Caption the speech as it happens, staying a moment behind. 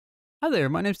Hi there,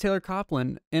 my name's Taylor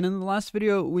Copland, and in the last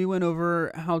video we went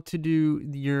over how to do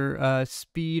your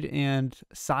speed and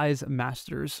size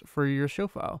masters for your show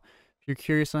file. If you're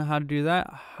curious on how to do that,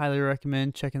 I highly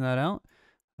recommend checking that out.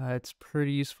 It's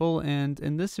pretty useful, and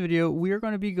in this video we are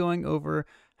going to be going over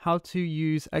how to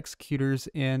use executors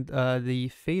and the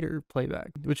fader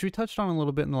playback, which we touched on a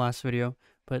little bit in the last video,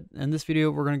 but in this video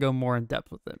we're going to go more in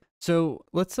depth with it. So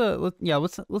let's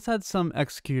add some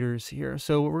executors here.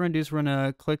 So what we're going to do is we're going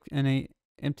to click in a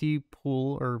empty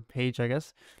pool or page, I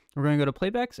guess. We're going to go to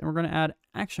playbacks and we're going to add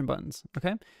action buttons.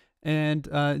 Okay. And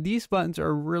these buttons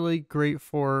are really great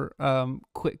for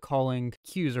quick calling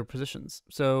cues or positions.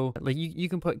 So like you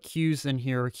can put cues in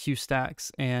here, or cue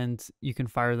stacks, and you can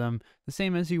fire them the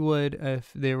same as you would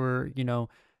if they were,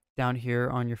 down here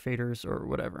on your faders or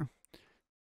whatever.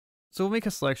 So we'll make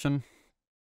a selection,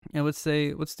 and let's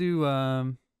do let's do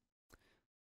our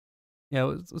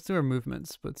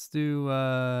movements. Let's do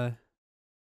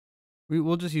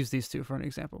we'll just use these two for an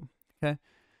example. Okay.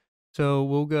 So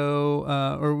we'll go,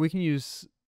 or we can use,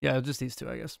 just these two,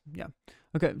 I guess. Yeah.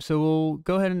 Okay, so we'll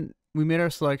go ahead and we made our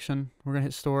selection. We're going to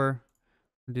hit store,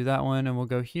 we'll do that one, and we'll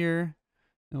go here,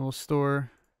 and we'll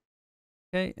store.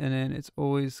 Okay, and then it's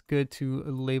always good to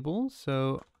label.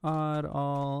 So odd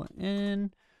all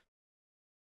in,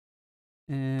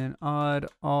 and odd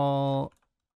all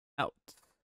out.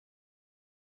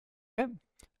 Okay,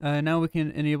 now we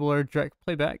can enable our direct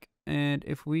playback. And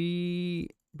if we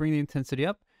bring the intensity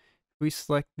up, we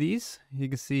select these, you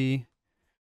can see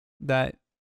that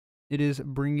it is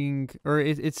bringing, or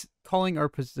it's calling our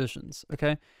positions,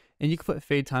 okay? And you can put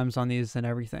fade times on these and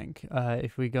everything.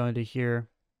 If we go into here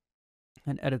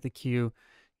and edit the cue,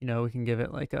 we can give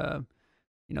it like a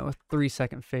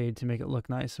 3-second fade to make it look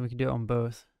nice, and we can do it on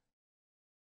both.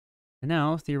 And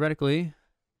now, theoretically,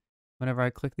 whenever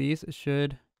I click these, it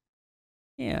should,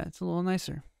 it's a little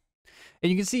nicer.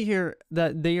 And you can see here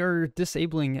that they are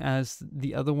disabling as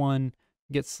the other one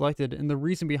gets selected. And the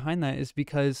reason behind that is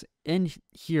because in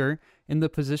here, in the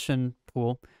position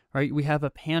pool, right, we have a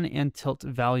pan and tilt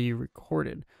value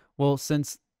recorded. Well,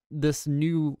 since this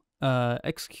new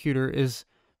executor is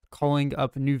calling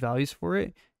up new values for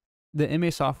it, the MA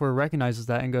software recognizes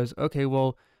that and goes, okay,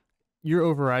 well, you're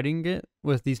overriding it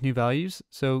with these new values,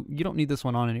 so you don't need this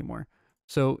one on anymore.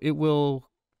 So it will,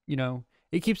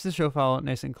 it keeps the show file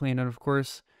nice and clean. And of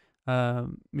course,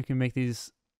 we can make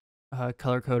these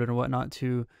color coded and whatnot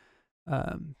to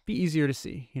be easier to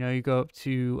see. You go up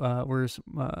to where's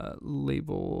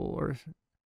label or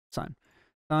assign,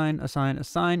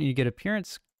 assign. You get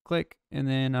appearance, click, and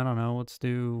then I don't know. Let's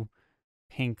do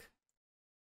pink,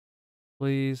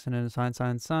 please, and then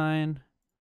assign.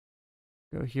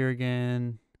 Go here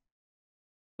again.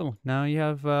 Cool. Now you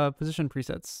have position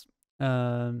presets.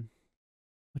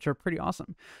 Which are pretty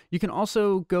awesome. You can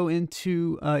also go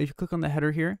into, if you click on the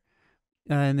header here,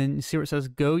 and then you see where it says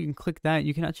go, you can click that.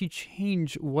 You can actually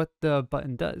change what the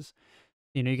button does.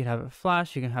 You can have it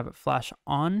flash, you can have it flash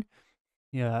on.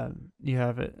 Yeah, you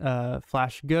have it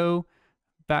flash go,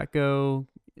 back go,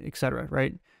 etc.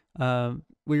 Right? What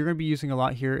you're going to be using a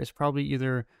lot here is probably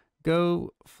either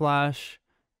go, flash,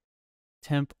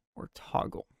 temp, or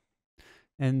toggle.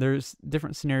 And there's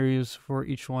different scenarios for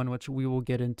each one, which we will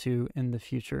get into in the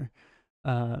future.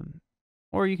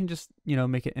 Or you can just,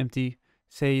 make it empty.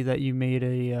 Say that you made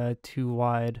a too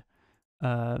wide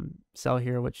cell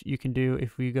here, which you can do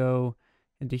if we go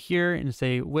into here and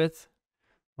say width.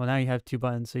 Well, now you have two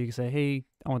buttons, so you can say, hey,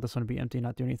 I want this one to be empty,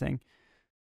 not do anything.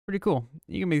 Pretty cool.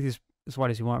 You can make these as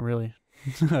wide as you want, really,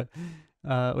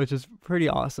 which is pretty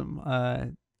awesome.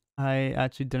 I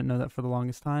actually didn't know that for the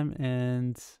longest time,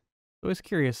 and I was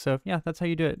curious. So yeah, that's how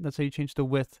you do it. That's how you change the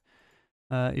width.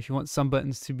 If you want some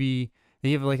buttons to be,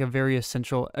 you have like a very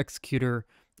essential executor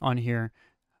on here,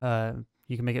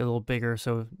 you can make it a little bigger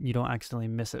so you don't accidentally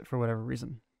miss it for whatever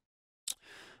reason.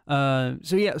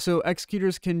 So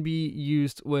executors can be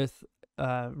used with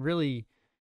really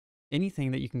anything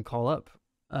that you can call up.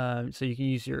 So you can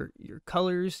use your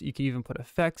colors. You can even put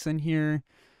effects in here,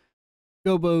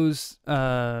 gobos,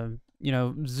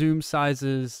 zoom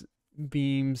sizes,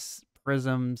 beams,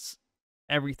 prisms,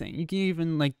 everything. You can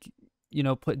even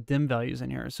put dim values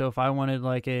in here. So if I wanted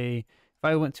if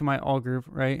I went to my all group,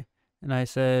 right, and I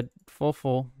said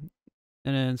full,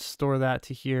 and then store that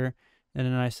to here, and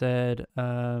then I said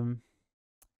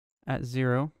at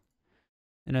 0,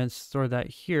 and then store that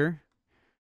here,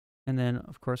 and then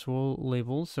of course we'll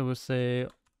label. So we'll say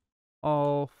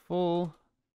all full,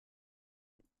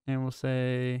 and we'll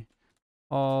say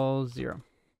all 0.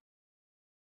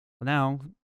 Well, now,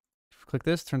 if I click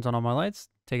this, turns on all my lights,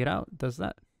 take it out, does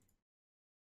that.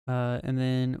 And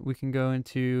then we can go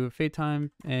into fade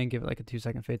time and give it like a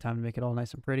 2-second fade time to make it all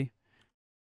nice and pretty.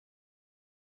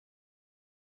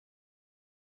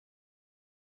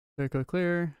 Go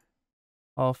clear,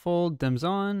 all full, dims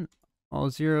on,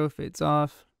 all 0, fades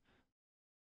off.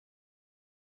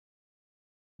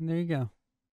 And there you go.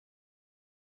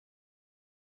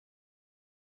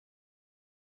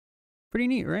 Pretty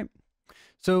neat, right?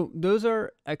 So those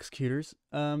are executors.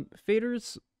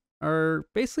 Faders are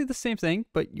basically the same thing,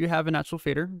 but you have an actual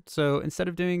fader. So instead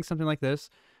of doing something like this,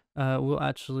 we'll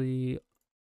actually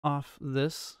off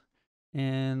this,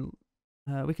 and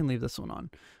we can leave this one on.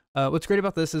 What's great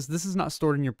about this is not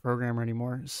stored in your programmer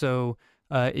anymore. So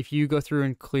if you go through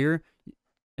and clear,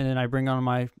 and then I bring on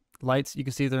my lights, you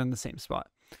can see they're in the same spot,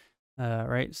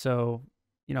 right? So,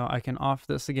 you know, I can off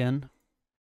this again,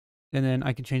 and then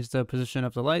I can change the position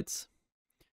of the lights.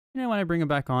 And when I bring them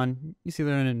back on, you see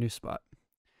they're in a new spot.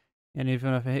 And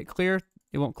even if I hit clear,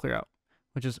 it won't clear out,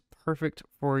 which is perfect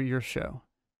for your show.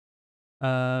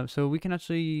 So we can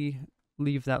actually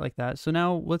leave that like that. So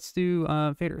now let's do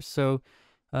faders. So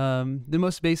the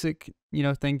most basic, you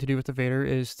know, thing to do with the fader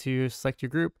is to select your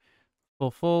group,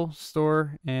 full,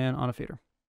 store, and on a fader.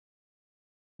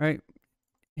 All right,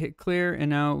 hit clear, and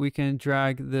now we can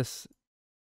drag this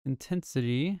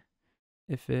intensity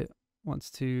if it wants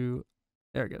to.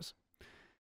 There it goes.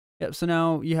 Yep, so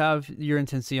now you have your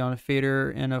intensity on a fader,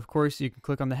 and of course you can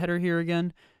click on the header here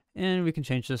again, and we can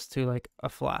change this to like a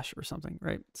flash or something,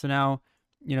 right? So now,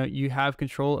 you know, you have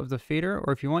control of the fader,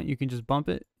 or if you want, you can just bump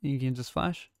it, and you can just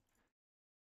flash,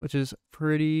 which is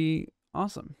pretty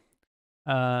awesome.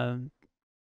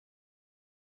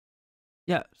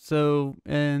 Yeah, so,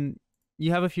 and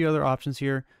you have a few other options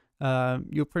here.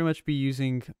 You'll pretty much be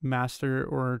using master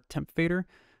or temp fader.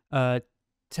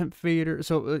 Temp fader,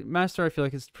 so master I feel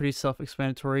like is pretty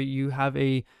self-explanatory. You have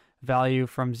a value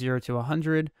from 0 to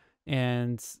 100,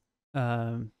 and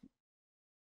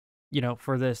you know,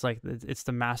 for this, like, it's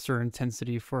the master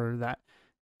intensity for that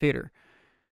fader.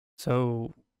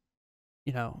 So,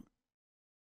 you know,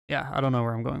 yeah, I don't know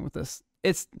where I'm going with this.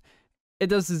 It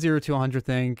does the 0 to 100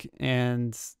 thing,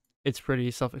 and it's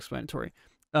pretty self-explanatory.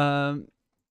 Temp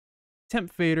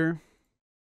fader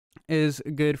is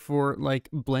good for like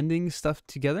blending stuff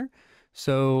together.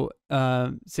 So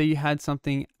say you had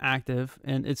something active,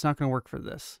 and it's not going to work for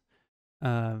this.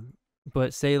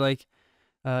 But say like,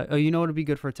 oh, you know what would be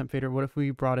good for a temp fader? What if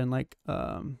we brought in like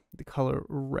the color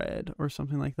red or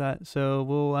something like that? So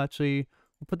we'll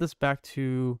put this back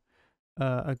to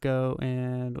a go,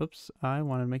 and whoops, I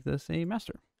want to make this a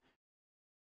master.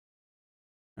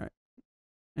 All right,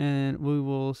 and we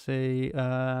will say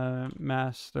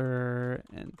master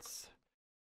and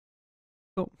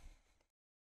cool.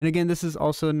 And again, this is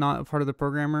also not a part of the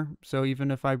programmer, so even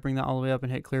if I bring that all the way up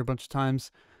and hit clear a bunch of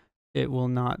times, it will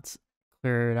not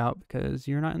clear it out because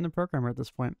you're not in the programmer at this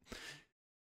point.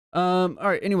 All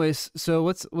right, anyways, so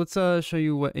let's show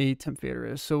you what a temp fader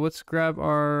is. So let's grab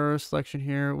our selection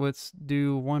here. Let's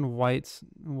do one white,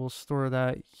 and we'll store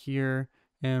that here,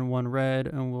 and one red,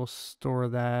 and we'll store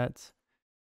that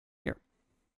here.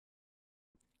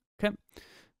 Okay.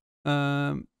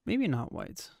 Maybe not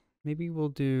white. Maybe we'll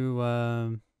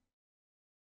do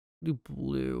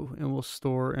blue, and we'll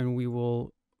store, and we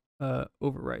will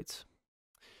overwrite.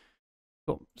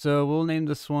 Cool. So we'll name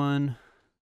this one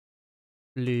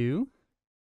blue,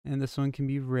 and this one can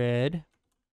be red.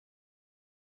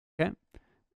 Okay.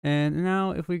 And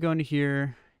now if we go into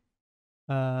here,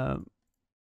 that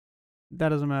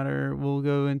doesn't matter. We'll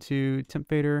go into temp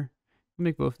fader. We'll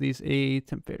make both of these a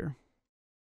temp fader.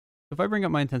 If I bring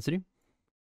up my intensity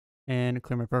and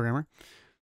clear my programmer,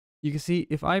 you can see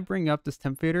if I bring up this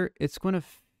temp fader, it's going to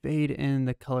fade in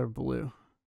the color blue,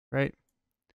 right?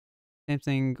 Same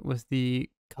thing with the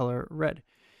color red.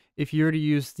 If you were to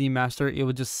use the master, it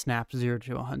would just snap 0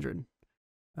 to 100.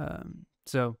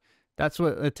 So that's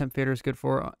what a temp fader is good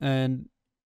for. And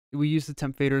we used the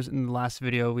temp faders in the last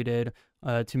video we did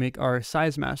to make our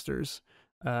size masters.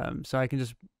 So I can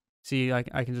just see, like,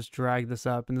 I can just drag this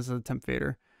up, and this is a temp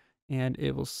fader, and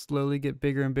it will slowly get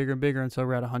bigger and bigger and bigger until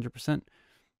we're at 100%.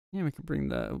 Yeah, we can bring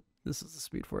this is the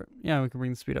speed for it. Yeah, we can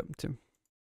bring the speed up too,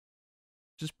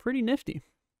 which is pretty nifty.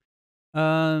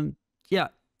 Yeah,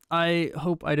 I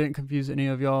hope I didn't confuse any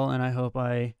of y'all, and I hope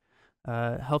I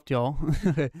helped y'all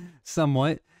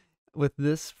somewhat with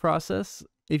this process.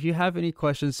 If you have any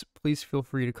questions, please feel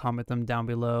free to comment them down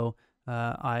below.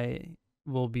 I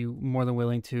will be more than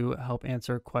willing to help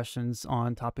answer questions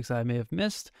on topics that I may have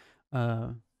missed.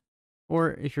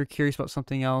 Or if you're curious about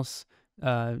something else,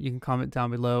 you can comment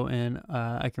down below, and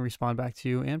I can respond back to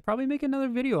you and probably make another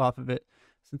video off of it.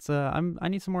 since I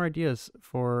need some more ideas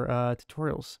for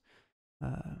tutorials.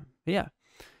 Yeah.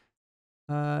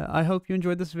 I hope you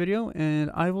enjoyed this video,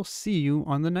 and I will see you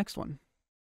on the next one.